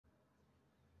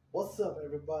What's up,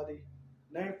 everybody?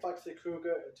 Name Foxy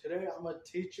Kruger, and today I'm gonna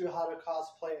teach you how to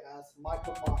cosplay as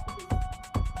Michael Myers.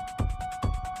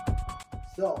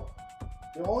 So,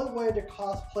 the only way to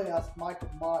cosplay as Michael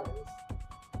Myers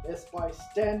is by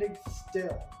standing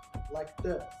still, like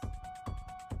this.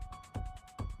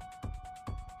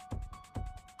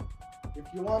 If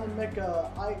you want to make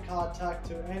eye contact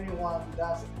to anyone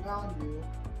that's around you,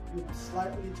 you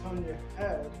slightly turn your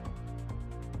head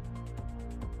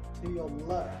to your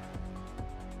left.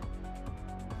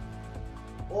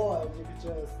 Or you could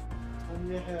just turn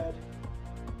your head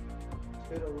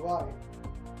to the right.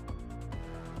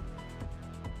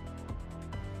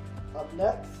 Up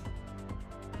next,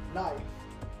 knife.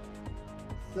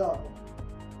 So,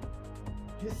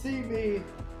 you see me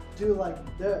do like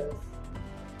this,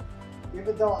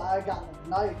 even though I got a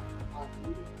knife on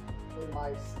me in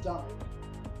my stomach.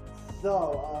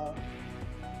 So,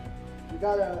 you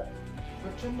gotta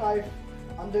put your knife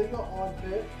under your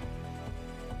armpit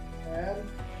and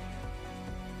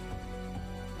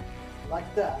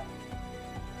like that.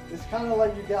 It's kind of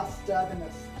like you got stabbed in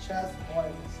his chest or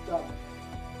in his stomach.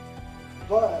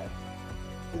 But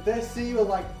if they see you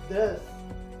like this,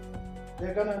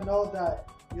 they're gonna know that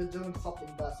you're doing something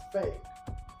that's fake.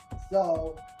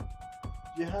 So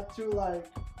you have to like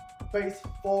face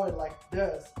forward like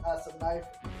this as a knife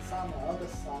is on the other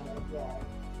side of your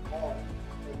arm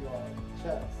and your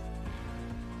chest.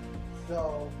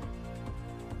 So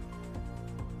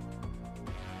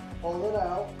pull it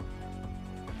out.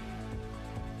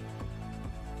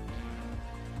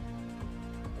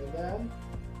 And then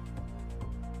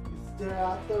you stare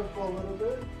out there for a little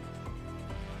bit.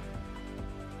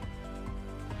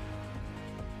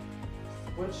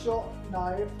 Switch your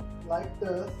knife like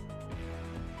this.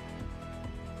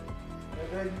 And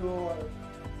then you'll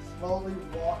slowly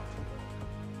walk to it.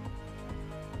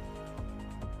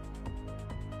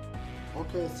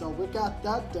 Okay, so we got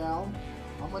that down.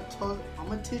 I'm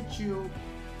gonna teach you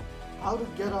how to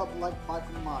get up like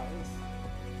Michael Myers.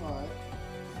 Alright.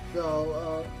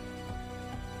 So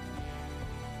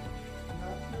you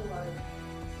have to like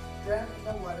stand in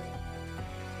the way,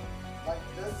 like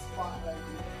this spot right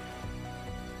here.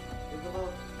 Even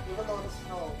though the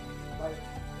snow, like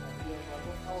the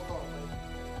snow's over.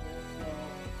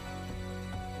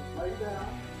 So lay down.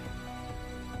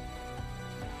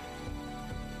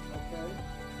 Okay.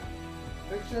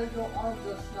 Make sure your arms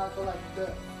just not go like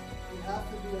this. You have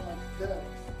to be like this.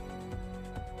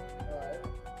 Alright.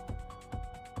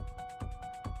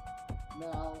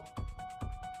 Now,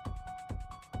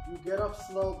 you get up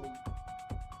slowly.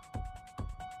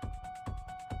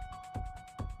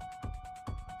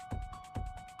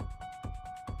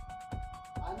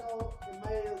 I know it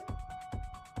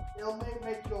may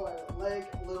make your leg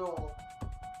a little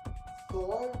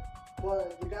sore,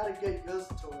 but you gotta get used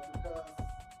to it because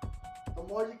the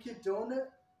more you keep doing it,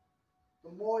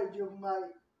 the more you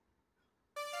might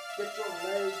get your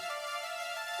legs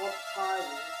up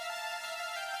higher.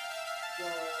 So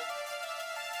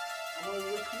I'm going to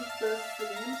repeat this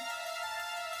scene.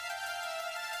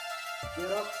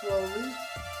 Get up slowly.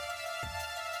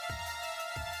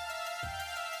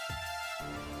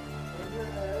 Turn your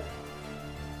head.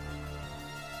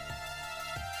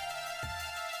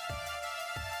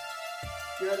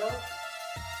 Get up.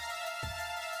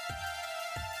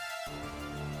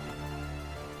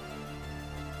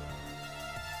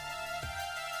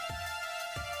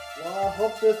 Well, I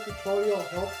hope this tutorial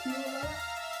helped you a lot.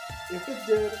 If it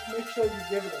did, make sure you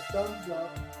give it a thumbs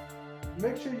up.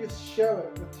 Make sure you share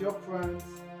it with your friends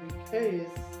in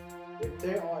case if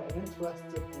they are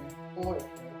interested in horror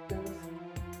characters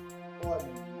or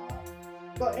not.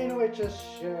 But anyway, just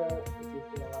share it if you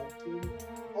feel like to.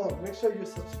 Oh, make sure you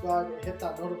subscribe and hit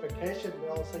that notification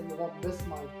bell so you won't miss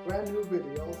my brand new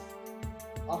videos.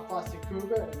 I'm Foxy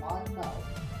Kruger and I'm out.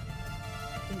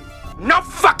 Peace. No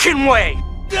fucking way!